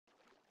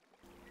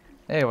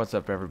Hey, what's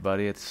up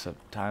everybody? It's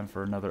time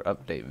for another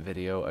update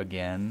video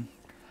again.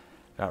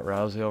 Got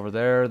Rousey over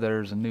there.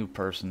 There's a new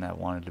person that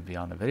wanted to be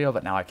on the video,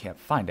 but now I can't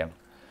find him.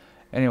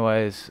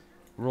 Anyways,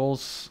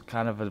 rules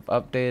kind of have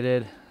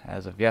updated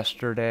as of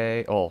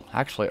yesterday. Oh,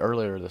 actually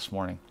earlier this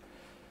morning.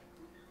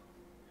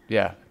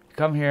 Yeah,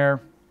 come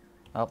here.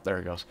 Oh, there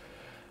he goes.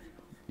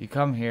 You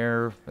come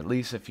here, at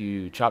least if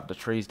you chop the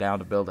trees down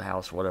to build a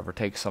house or whatever,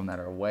 take some that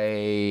are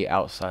way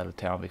outside of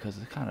town because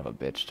it's kind of a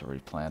bitch to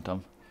replant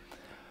them.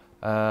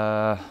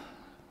 Don't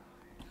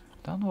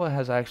know what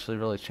has actually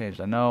really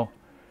changed. I know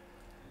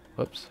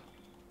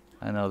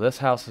this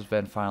house has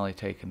been finally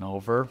taken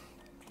over.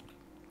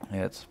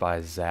 It's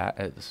by Zach.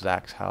 It's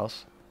Zach's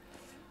house.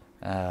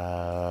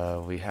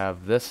 We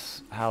have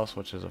this house,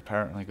 which is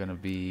apparently going to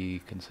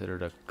be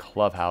considered a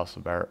clubhouse,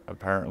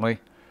 apparently.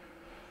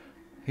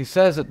 He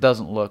says it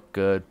doesn't look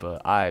good,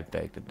 but I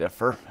beg to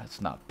differ.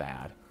 It's not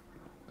bad.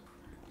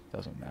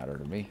 Doesn't matter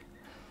to me.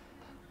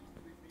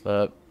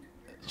 But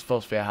it's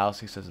supposed to be a house.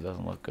 He says it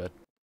doesn't look good.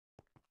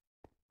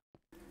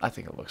 I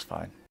think it looks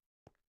fine.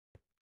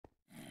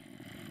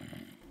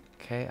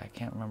 Okay, I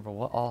can't remember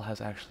what all has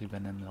actually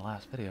been in the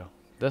last video.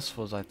 This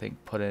was, I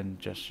think, put in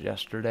just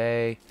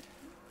yesterday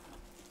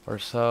or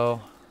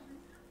so.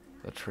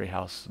 The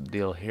treehouse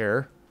deal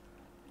here.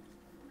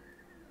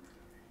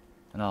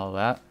 And all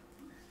that.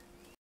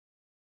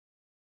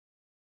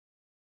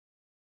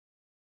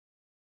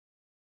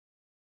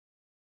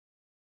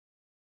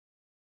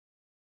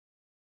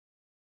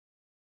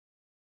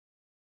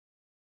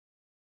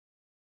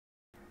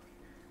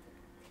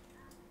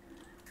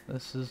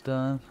 This is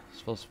done. It's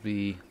supposed to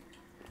be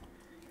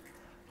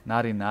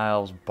Naughty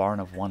Niles' Barn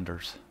of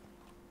Wonders.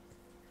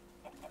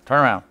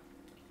 Turn around.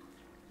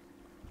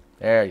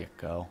 There you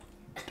go.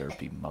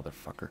 Derpy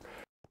motherfucker.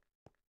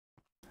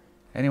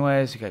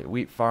 Anyways, you got your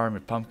wheat farm,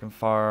 your pumpkin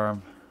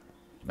farm,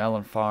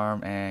 melon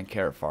farm, and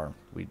carrot farm.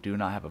 We do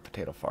not have a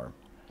potato farm.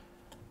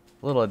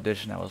 A little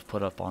addition that was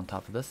put up on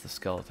top of this, the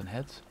skeleton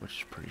heads, which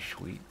is pretty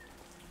sweet.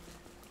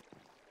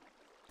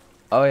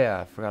 Oh yeah,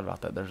 I forgot about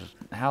that. There's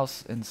a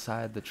house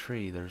inside the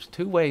tree. There's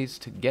two ways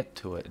to get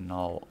to it in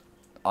all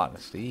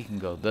honesty. You can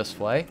go this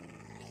way.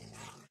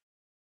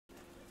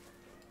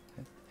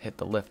 Hit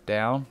the lift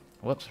down.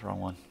 Whoops,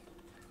 wrong one.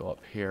 Go up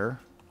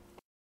here.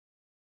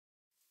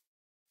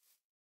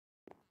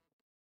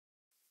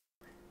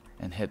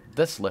 And hit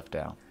this lift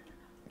down.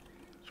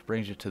 Which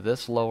brings you to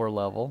this lower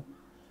level.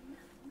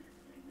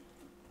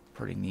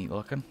 Pretty neat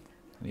looking.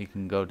 And you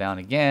can go down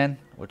again,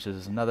 which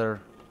is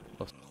another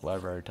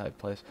library type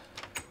place.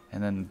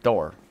 And then the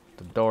door.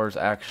 The door is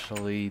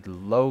actually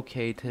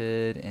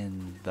located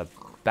in the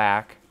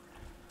back.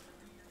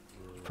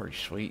 Pretty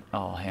sweet.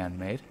 All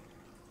handmade.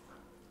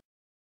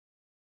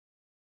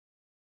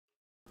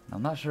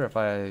 I'm not sure if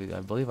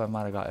I believe I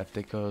might have got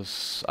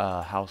Eftico's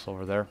house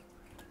over there.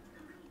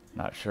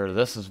 Not sure.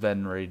 This has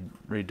been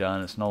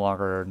redone. It's no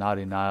longer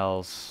Naughty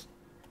Niles'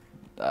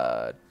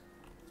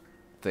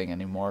 thing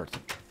anymore. It's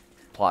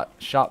a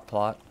shop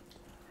plot.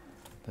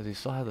 Does he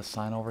still have the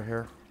sign over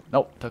here?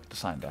 Nope, took the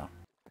sign down.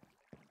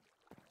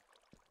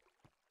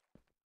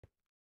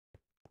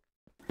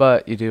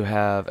 But you do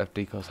have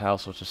Eftico's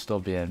house, which is still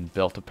being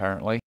built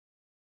apparently.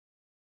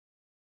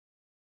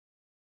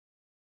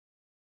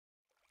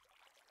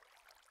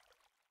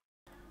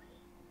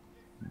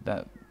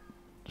 That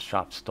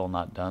shop's still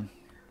not done.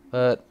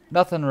 But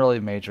nothing really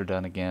major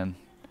done again.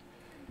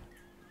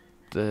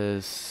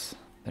 There's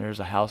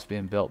a house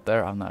being built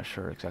there. I'm not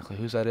sure exactly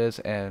whose that is.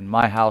 And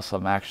my house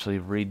I'm actually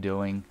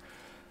redoing.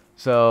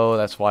 So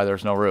that's why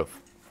there's no roof.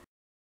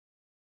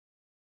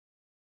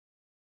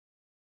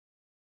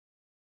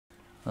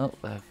 Well,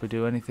 if we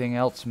do anything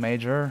else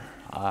major,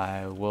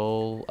 I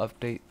will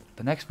update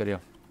the next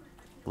video.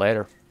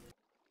 Later.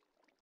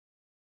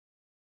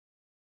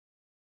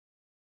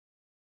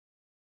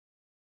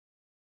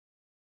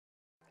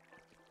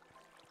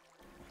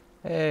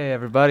 Hey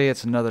everybody,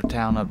 it's another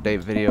town update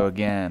video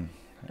again.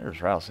 There's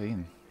Rousey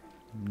and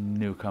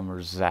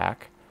newcomer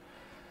Zach.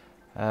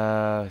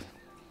 Trying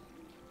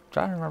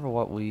to remember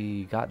what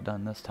we got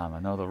done this time. I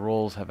know the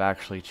rules have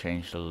actually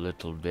changed a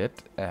little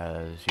bit,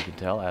 as you can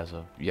tell, as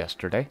of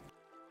yesterday.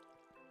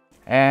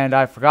 And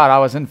I forgot I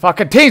was in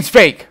fucking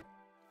TeamSpeak!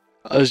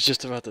 I was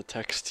just about to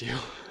text you.